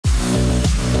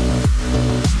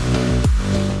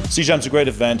cJAM is a great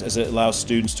event as it allows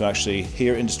students to actually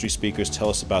hear industry speakers tell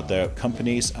us about their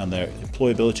companies and their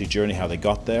employability journey, how they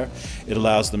got there. It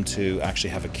allows them to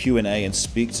actually have a Q&A and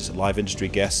speak to live industry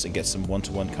guests and get some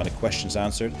one-to-one kind of questions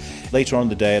answered. Later on in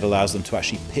the day, it allows them to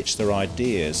actually pitch their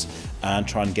ideas and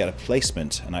try and get a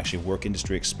placement and actually work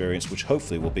industry experience, which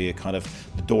hopefully will be a kind of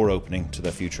the door opening to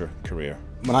their future career.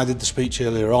 When I did the speech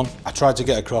earlier on, I tried to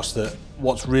get across that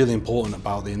what's really important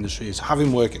about the industry is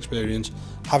having work experience,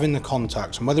 having the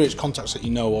contacts, and whether it's contacts that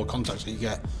you know or contacts that you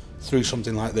get through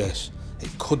something like this, it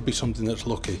could be something that's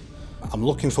lucky. I'm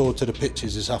looking forward to the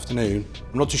pitches this afternoon.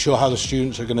 I'm not too sure how the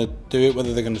students are going to do it,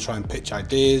 whether they're going to try and pitch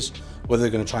ideas, whether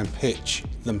they're going to try and pitch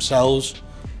themselves.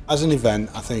 As an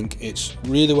event, I think it's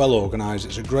really well organised,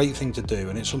 it's a great thing to do,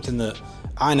 and it's something that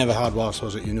I never had whilst I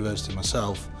was at university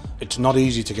myself. It's not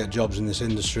easy to get jobs in this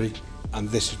industry, and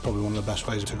this is probably one of the best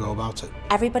ways to go about it.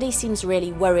 Everybody seems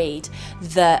really worried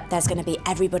that there's going to be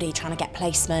everybody trying to get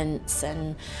placements,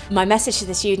 and my message to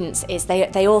the students is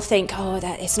they all think, oh,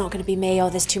 that it's not going to be me,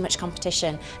 or there's too much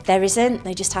competition. There isn't,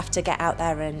 they just have to get out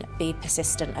there and be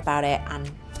persistent about it and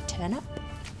turn up.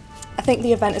 I think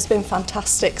the event has been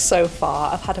fantastic so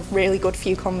far. I've had a really good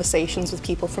few conversations with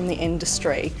people from the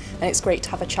industry, and it's great to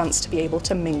have a chance to be able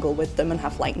to mingle with them and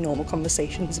have like normal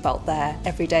conversations about their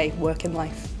everyday working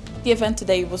life. The event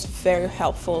today was very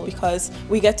helpful because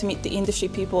we get to meet the industry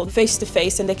people face to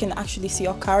face, and they can actually see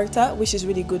our character, which is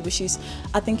really good, which is,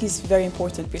 I think, is very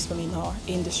important, especially in our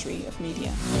industry of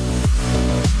media.